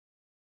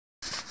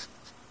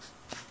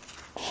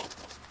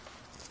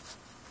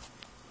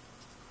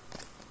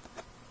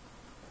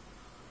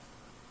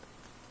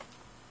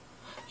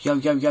Yo,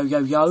 yo, yo, yo,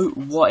 yo,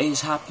 what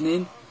is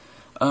happening?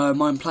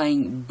 I'm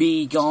playing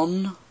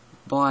Begone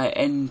by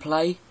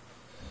Play.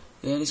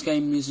 Yeah, this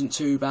game isn't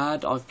too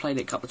bad. I've played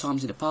it a couple of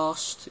times in the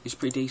past. It's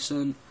pretty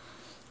decent.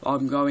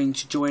 I'm going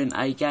to join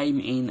a game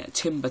in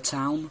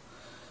Timbertown,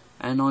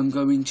 and I'm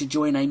going to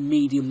join a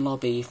medium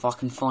lobby if I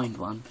can find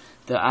one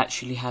that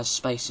actually has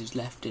spaces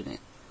left in it.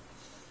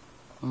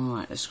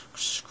 Alright, let's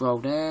scroll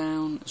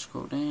down,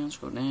 scroll down,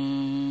 scroll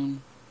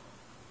down.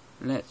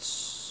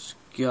 Let's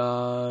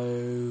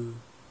go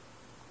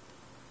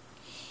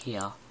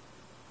here.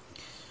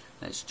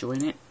 Let's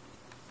join it.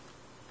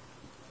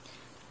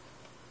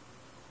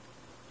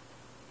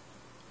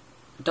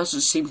 It doesn't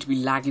seem to be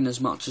lagging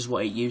as much as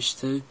what it used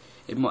to.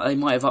 They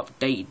might have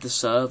updated the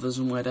servers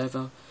and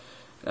whatever.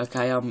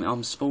 Okay,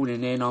 I'm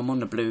spawning in. I'm on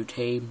the blue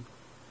team.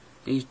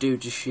 These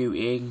dudes are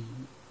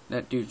shooting.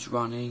 That dude's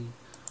running.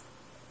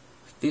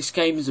 This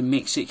game is a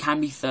mix. It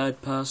can be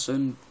third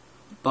person,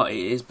 but it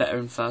is better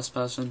in first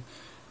person.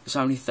 It's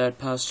only third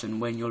person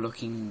when you're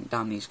looking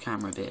down these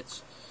camera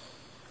bits.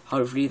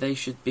 Hopefully they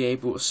should be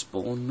able to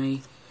spawn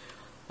me.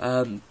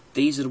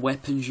 These are the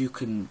weapons you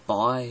can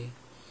buy.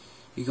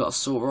 You got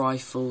assault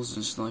rifles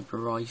and sniper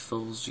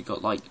rifles. You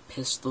got like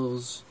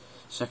pistols,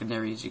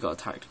 secondaries. You got a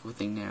tactical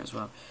thing there as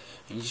well.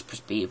 And you just press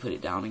B to put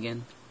it down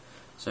again.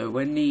 So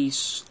when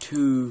these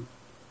two,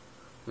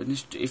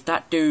 if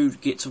that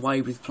dude gets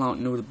away with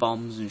planting all the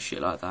bombs and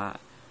shit like that,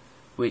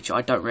 which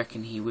I don't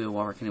reckon he will.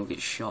 I reckon he'll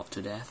get shot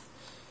to death.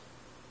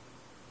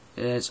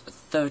 There's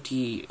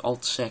 30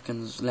 odd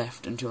seconds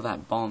left until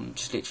that bomb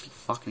just literally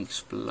fucking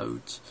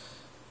explodes.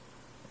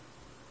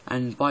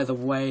 And by the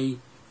way,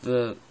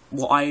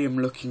 what I am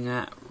looking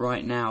at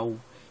right now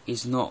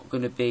is not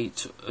going to be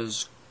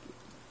as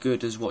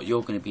good as what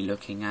you're going to be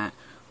looking at,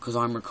 because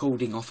I'm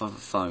recording off of a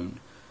phone.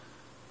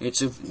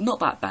 It's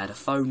not that bad a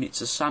phone. It's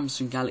a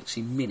Samsung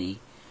Galaxy Mini,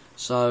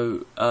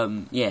 so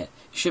yeah, it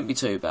shouldn't be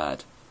too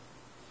bad.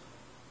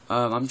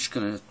 I'm just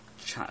gonna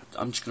chat.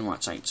 I'm just gonna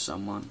write something to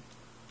someone.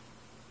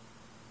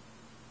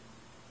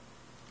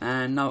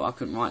 And no, I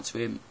couldn't write to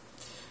him.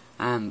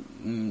 And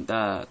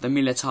the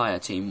Militaya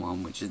team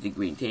won, which is the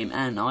green team,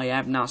 and I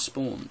have now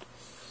spawned.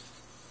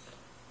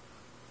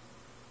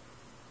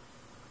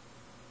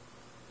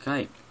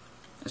 Okay,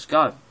 let's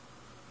go.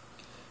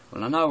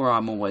 Well, I know where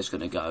I'm always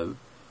going to go.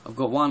 I've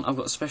got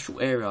a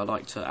special area I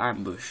like to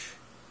ambush.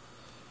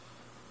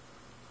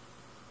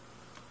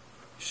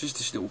 It's just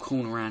this little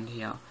corner around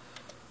here.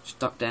 Just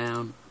duck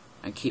down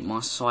and keep my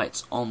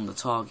sights on the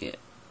target.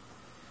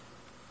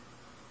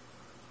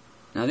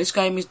 Now this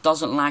game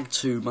doesn't lag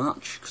too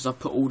much because I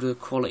put all the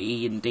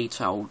quality and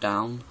detail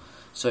down,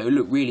 so it'll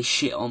look really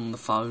shit on the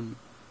phone.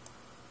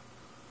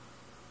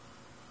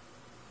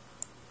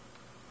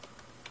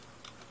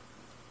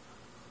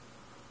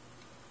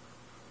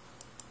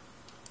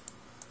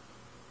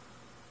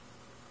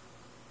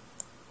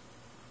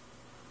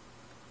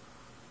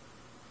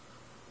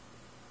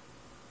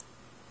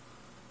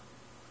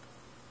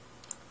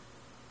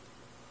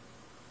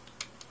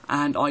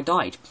 And I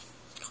died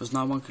because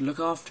no one could look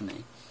after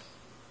me.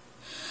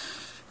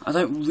 I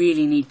don't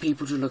really need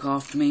people to look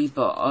after me,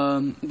 but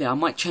yeah, I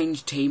might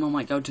change team. I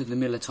might go to the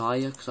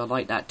Militaya because I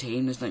like that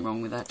team. There's nothing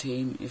wrong with that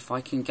team. If I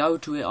can go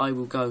to it, I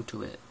will go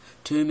to it.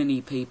 Too many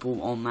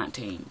people on that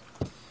team.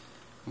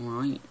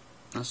 Alright,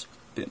 that's a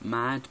bit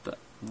mad, but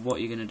what are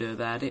you going to do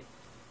about it?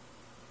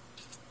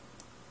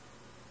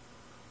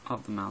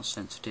 Up the mouse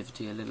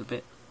sensitivity a little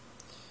bit.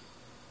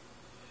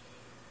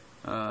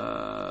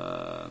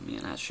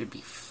 Yeah, that should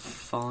be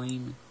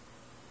fine.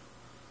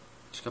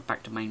 Just go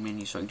back to main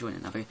menu so I can join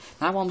another game.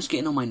 That one was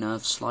getting on my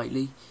nerves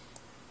slightly.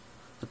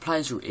 The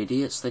players were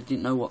idiots. They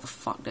didn't know what the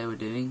fuck they were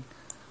doing.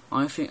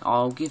 I think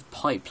I'll give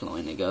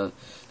Pipeline a go.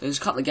 There's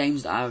a couple of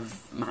games that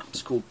have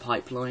maps called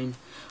Pipeline,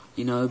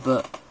 you know,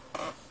 but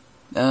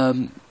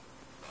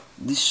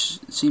this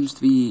seems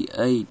to be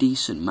a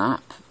decent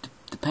map.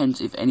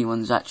 Depends if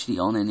anyone's actually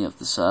on any of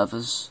the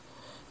servers.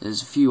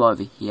 There's a few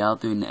over here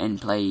doing the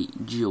Play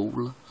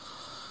duel.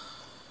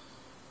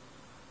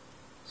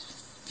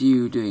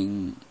 Few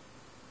doing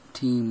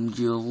team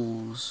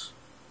duels.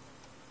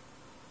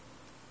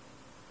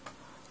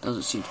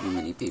 Doesn't seem to be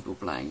many people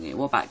playing it.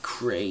 What about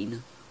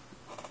Crane?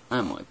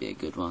 That might be a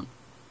good one.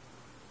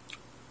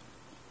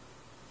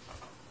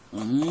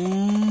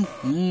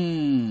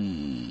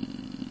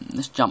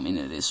 Let's jump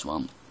into this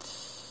one.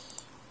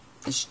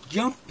 Let's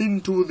jump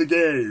into the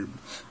game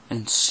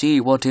and see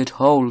what it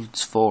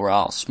holds for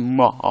us. And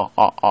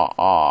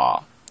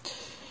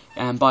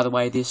by the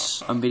way,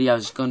 this video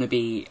is going to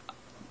be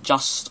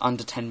just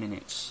under 10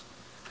 minutes.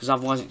 Because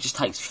otherwise it just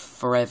takes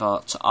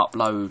forever to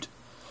upload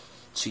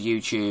to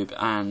YouTube,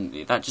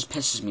 and that just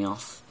pisses me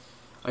off.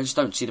 I just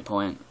don't see the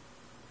point.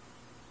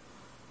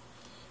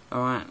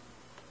 Alright.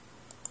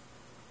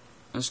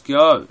 Let's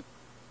go.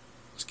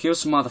 Let's kill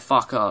some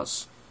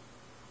motherfuckers.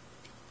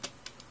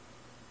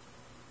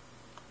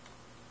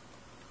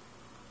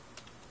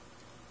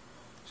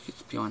 Let's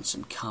get behind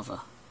some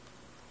cover.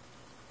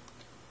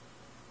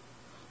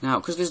 Now,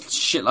 because there's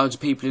shitloads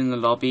of people in the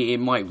lobby, it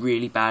might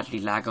really badly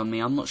lag on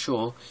me. I'm not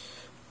sure.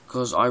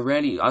 because I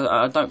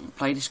don't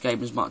play this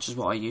game as much as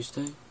what I used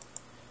to.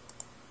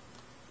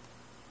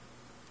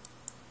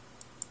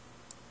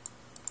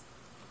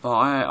 But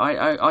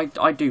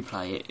I do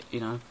play it, you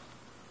know.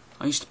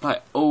 I used to play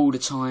it all the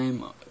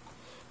time,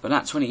 but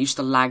that's when it used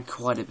to lag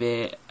quite a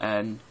bit,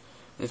 and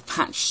they've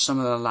patched some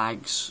of the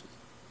lags.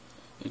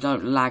 It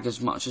don't lag as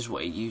much as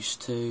what it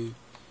used to,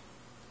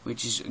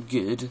 which is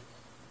good.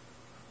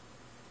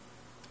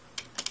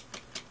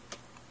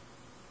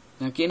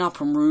 Now, getting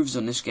up on roofs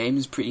on this game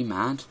is pretty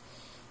mad.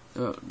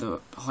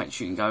 The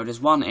heights you can go. There's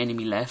one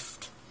enemy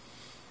left.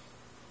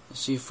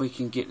 Let's see if we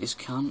can get this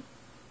cunt.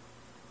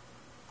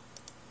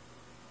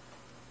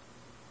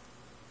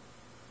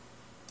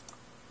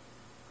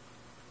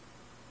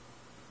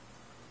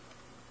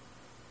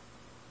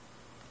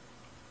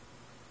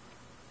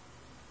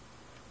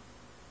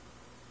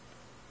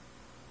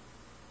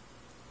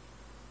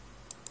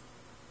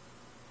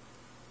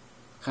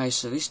 Okay,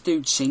 so this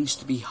dude seems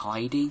to be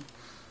hiding.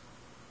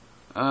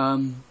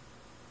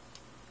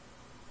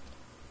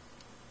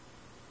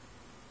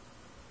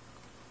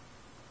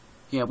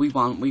 Yeah, we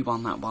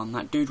won that one.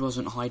 That dude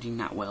wasn't hiding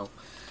that well.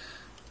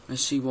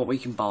 Let's see what we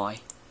can buy.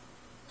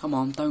 Come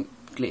on, don't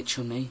glitch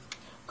on me.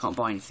 Can't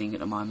buy anything at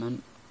the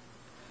moment.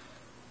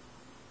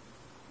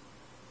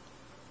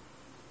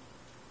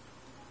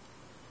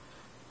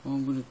 What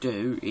I'm gonna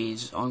do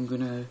is I'm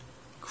gonna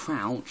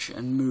crouch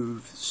and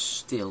move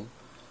still.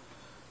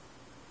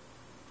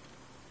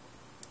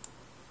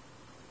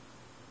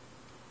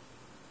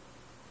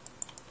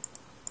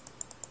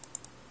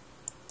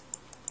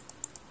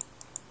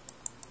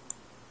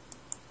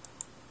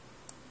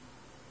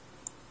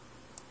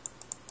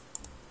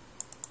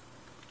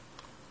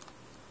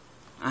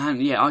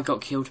 And yeah, I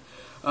got killed.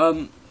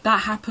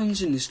 That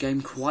happens in this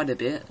game quite a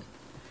bit.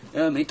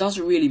 It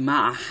doesn't really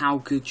matter how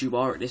good you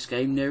are at this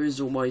game. There is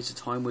always a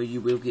time where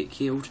you will get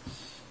killed.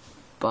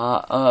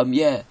 But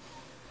yeah.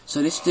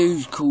 So this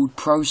dude's called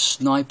Pro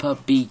Sniper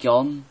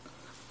Begone.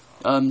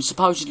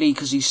 Supposedly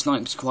because he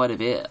snipes quite a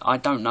bit. I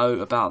don't know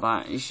about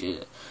that.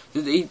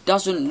 It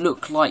doesn't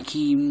look like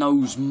he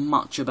knows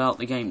much about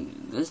the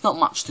game. There's not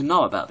much to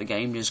know about the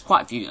game. There's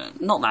quite a few,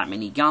 not that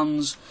many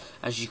guns,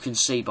 as you can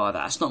see by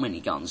that. It's not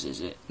many guns,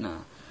 is it?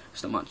 No,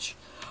 it's not much.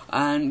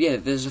 And yeah,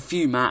 there's a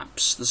few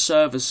maps. The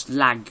servers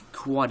lag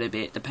quite a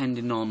bit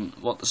depending on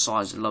what the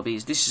size of the lobby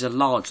is. This is a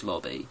large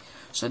lobby,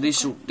 so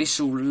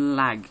this'll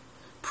lag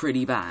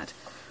pretty bad.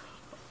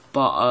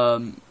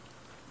 But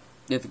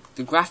yeah,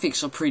 the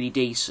graphics are pretty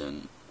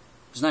decent.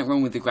 There's nothing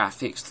wrong with the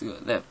graphics.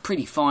 They're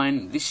pretty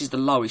fine. This is the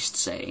lowest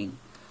setting.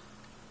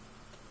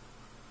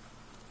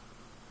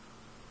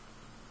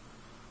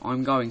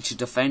 I'm going to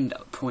defend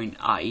point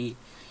A.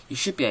 You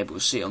should be able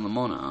to see it on the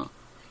monitor.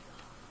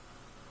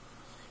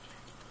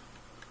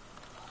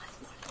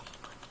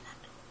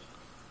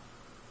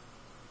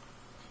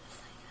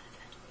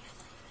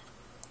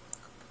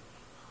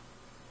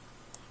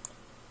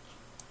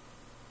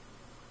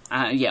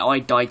 Yeah, I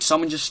died.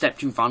 Someone just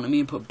stepped in front of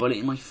me and put a bullet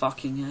in my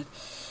fucking head.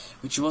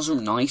 Which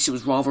wasn't nice, it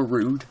was rather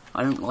rude.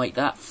 I don't like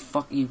that.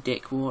 Fuck you,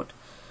 dickwad.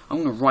 I'm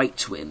gonna write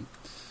to him.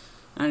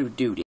 How do we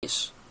do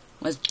this?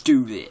 Let's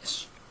do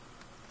this.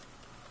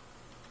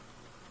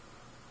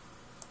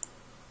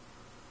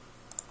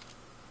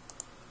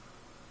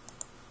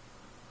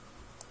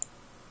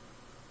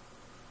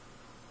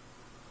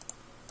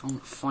 I'm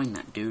gonna find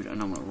that dude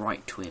and I'm gonna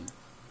write to him.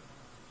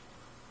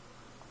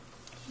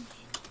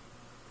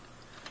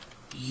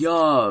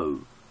 Yo!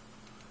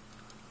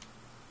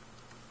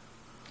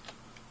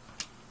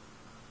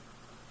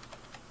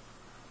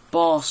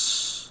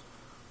 Boss!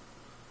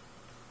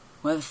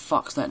 Where the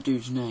fuck's that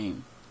dude's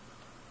name?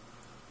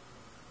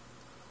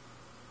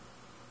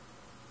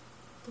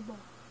 The boss.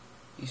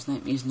 His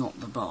name is not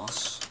the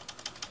boss.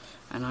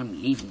 And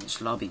I'm leaving this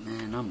lobby,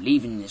 man. I'm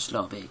leaving this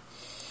lobby.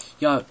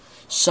 Yo,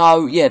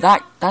 so yeah,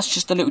 that's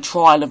just a little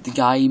trial of the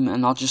game,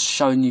 and I'll just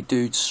showing you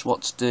dudes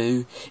what to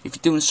do. If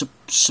you do want to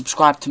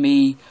subscribe to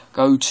me,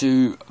 go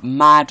to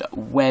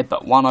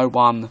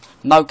vid-1,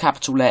 no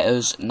capital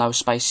letters, no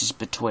spaces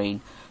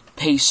between.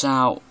 Peace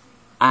out,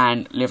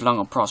 and live long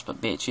and prosper,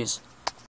 bitches.